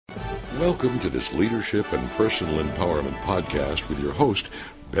Welcome to this leadership and personal empowerment podcast with your host,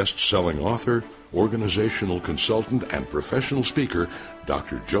 best-selling author, organizational consultant, and professional speaker,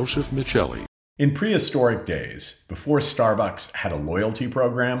 Dr. Joseph Michelli. In prehistoric days, before Starbucks had a loyalty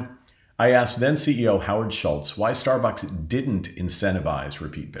program, I asked then CEO Howard Schultz why Starbucks didn't incentivize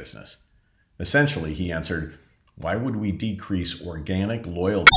repeat business. Essentially, he answered, "Why would we decrease organic loyalty